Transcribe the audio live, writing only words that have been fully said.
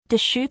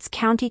Deschutes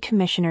County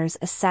Commissioners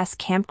assess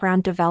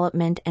campground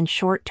development and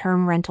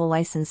short-term rental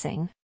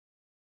licensing.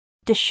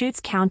 Deschutes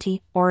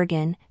County,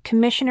 Oregon,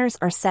 commissioners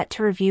are set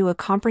to review a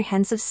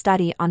comprehensive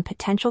study on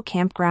potential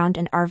campground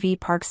and RV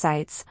park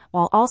sites,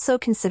 while also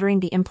considering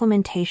the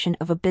implementation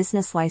of a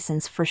business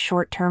license for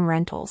short-term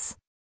rentals.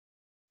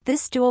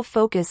 This dual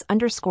focus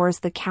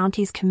underscores the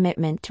county's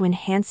commitment to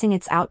enhancing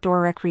its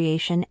outdoor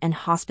recreation and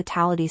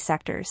hospitality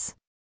sectors.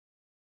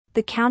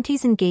 The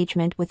county's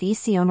engagement with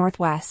ECO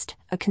Northwest,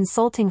 a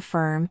consulting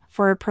firm,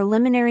 for a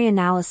preliminary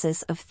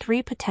analysis of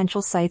 3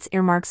 potential sites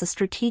earmarks a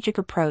strategic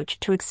approach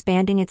to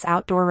expanding its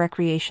outdoor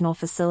recreational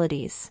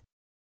facilities.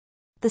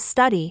 The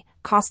study,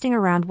 costing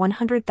around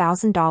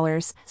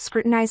 $100,000,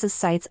 scrutinizes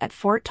sites at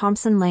Fort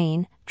Thompson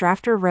Lane,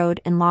 Drafter Road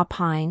in La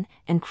Pine,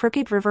 and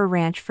Crooked River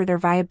Ranch for their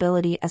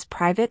viability as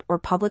private or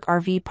public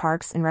RV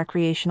parks and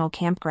recreational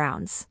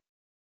campgrounds.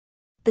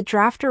 The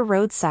Drafter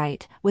Road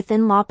site,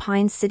 within La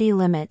Pine city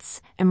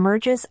limits,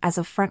 emerges as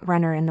a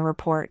frontrunner in the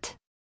report.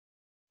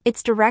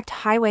 Its direct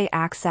highway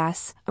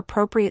access,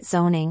 appropriate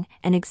zoning,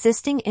 and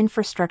existing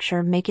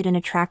infrastructure make it an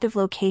attractive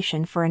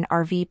location for an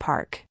RV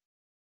park.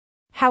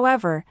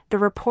 However, the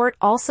report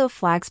also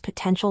flags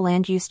potential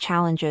land use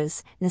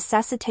challenges,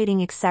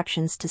 necessitating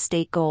exceptions to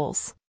state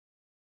goals.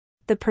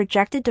 The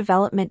projected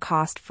development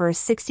cost for a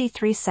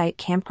 63-site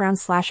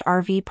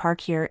campground/RV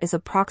park here is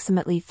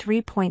approximately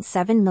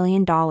 $3.7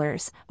 million,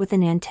 with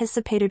an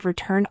anticipated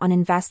return on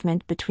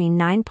investment between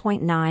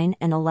 9.9%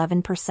 and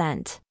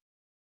 11%.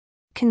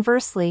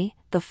 Conversely,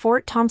 the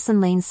Fort Thompson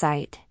Lane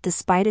site,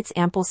 despite its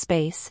ample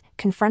space,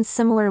 confronts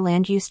similar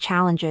land use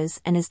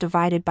challenges and is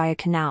divided by a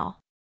canal.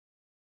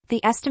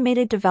 The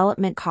estimated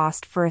development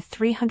cost for a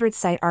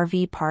 300-site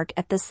RV park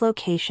at this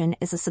location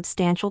is a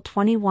substantial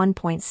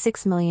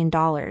 $21.6 million.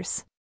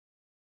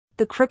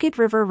 The Crooked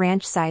River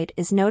Ranch site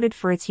is noted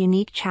for its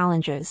unique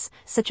challenges,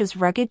 such as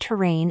rugged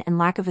terrain and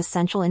lack of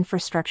essential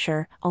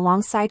infrastructure,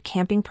 alongside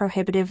camping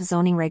prohibitive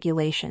zoning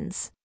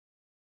regulations.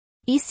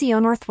 ECO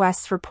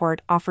Northwest's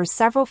report offers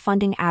several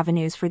funding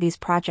avenues for these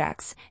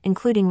projects,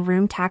 including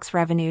room tax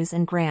revenues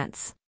and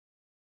grants.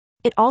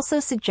 It also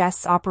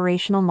suggests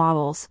operational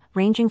models,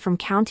 ranging from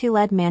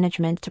county-led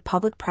management to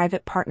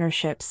public-private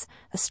partnerships,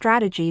 a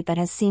strategy that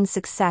has seen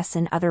success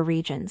in other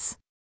regions.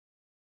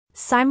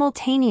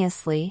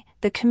 Simultaneously,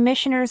 the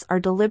commissioners are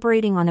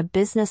deliberating on a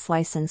business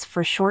license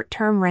for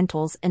short-term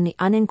rentals in the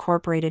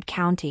unincorporated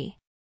county.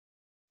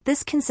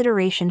 This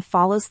consideration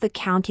follows the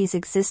county's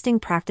existing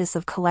practice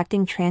of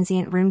collecting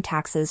transient room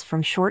taxes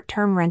from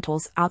short-term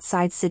rentals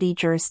outside city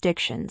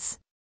jurisdictions.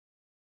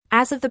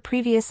 As of the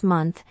previous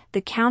month,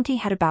 the county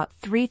had about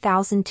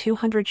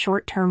 3,200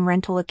 short-term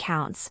rental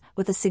accounts,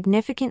 with a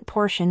significant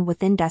portion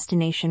within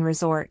destination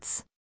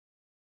resorts.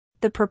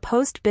 The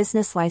proposed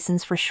business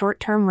license for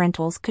short-term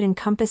rentals could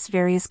encompass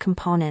various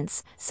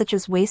components, such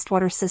as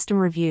wastewater system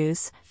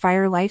reviews,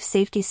 fire life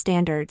safety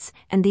standards,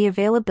 and the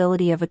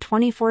availability of a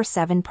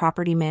 24/7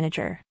 property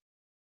manager.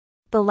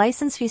 The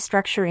license fee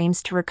structure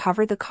aims to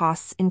recover the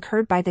costs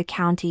incurred by the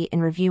county in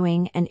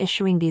reviewing and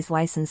issuing these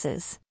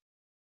licenses.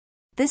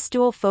 This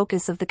dual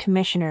focus of the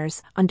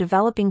commissioners on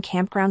developing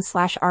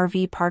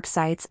campground/RV park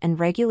sites and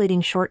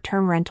regulating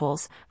short-term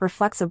rentals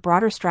reflects a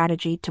broader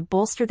strategy to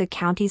bolster the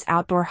county's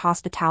outdoor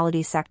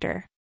hospitality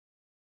sector.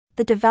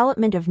 The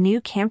development of new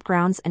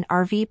campgrounds and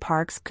RV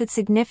parks could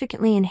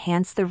significantly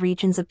enhance the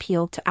region's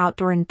appeal to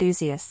outdoor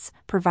enthusiasts,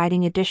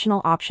 providing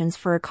additional options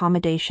for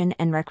accommodation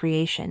and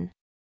recreation.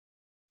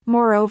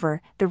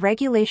 Moreover, the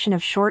regulation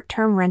of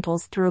short-term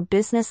rentals through a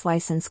business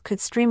license could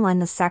streamline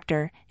the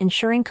sector,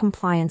 ensuring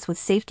compliance with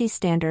safety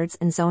standards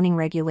and zoning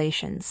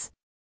regulations.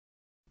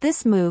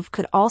 This move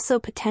could also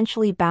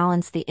potentially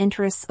balance the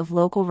interests of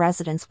local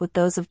residents with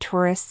those of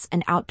tourists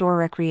and outdoor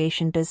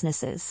recreation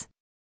businesses.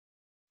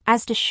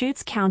 As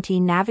Deschutes County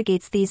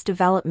navigates these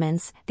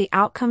developments, the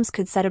outcomes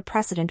could set a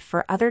precedent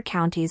for other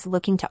counties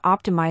looking to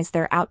optimize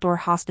their outdoor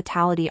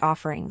hospitality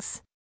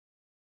offerings.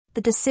 The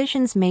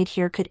decisions made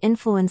here could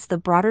influence the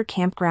broader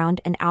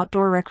campground and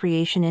outdoor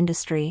recreation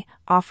industry,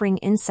 offering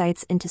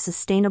insights into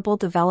sustainable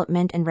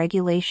development and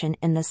regulation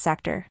in this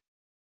sector.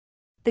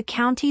 The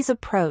county's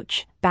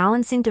approach,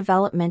 balancing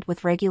development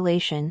with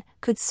regulation,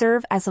 could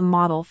serve as a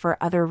model for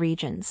other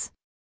regions.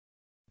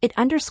 It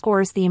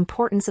underscores the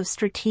importance of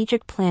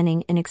strategic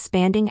planning in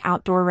expanding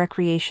outdoor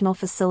recreational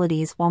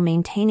facilities while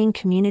maintaining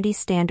community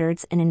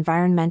standards and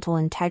environmental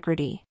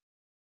integrity.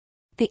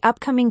 The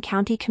upcoming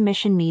County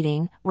Commission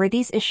meeting, where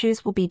these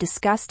issues will be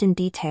discussed in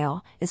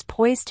detail, is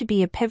poised to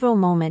be a pivotal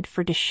moment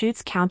for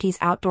Deschutes County's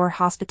outdoor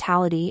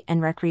hospitality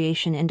and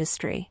recreation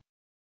industry.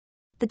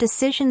 The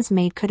decisions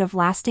made could have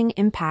lasting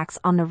impacts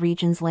on the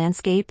region's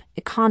landscape,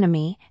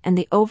 economy, and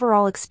the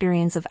overall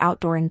experience of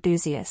outdoor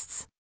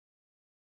enthusiasts.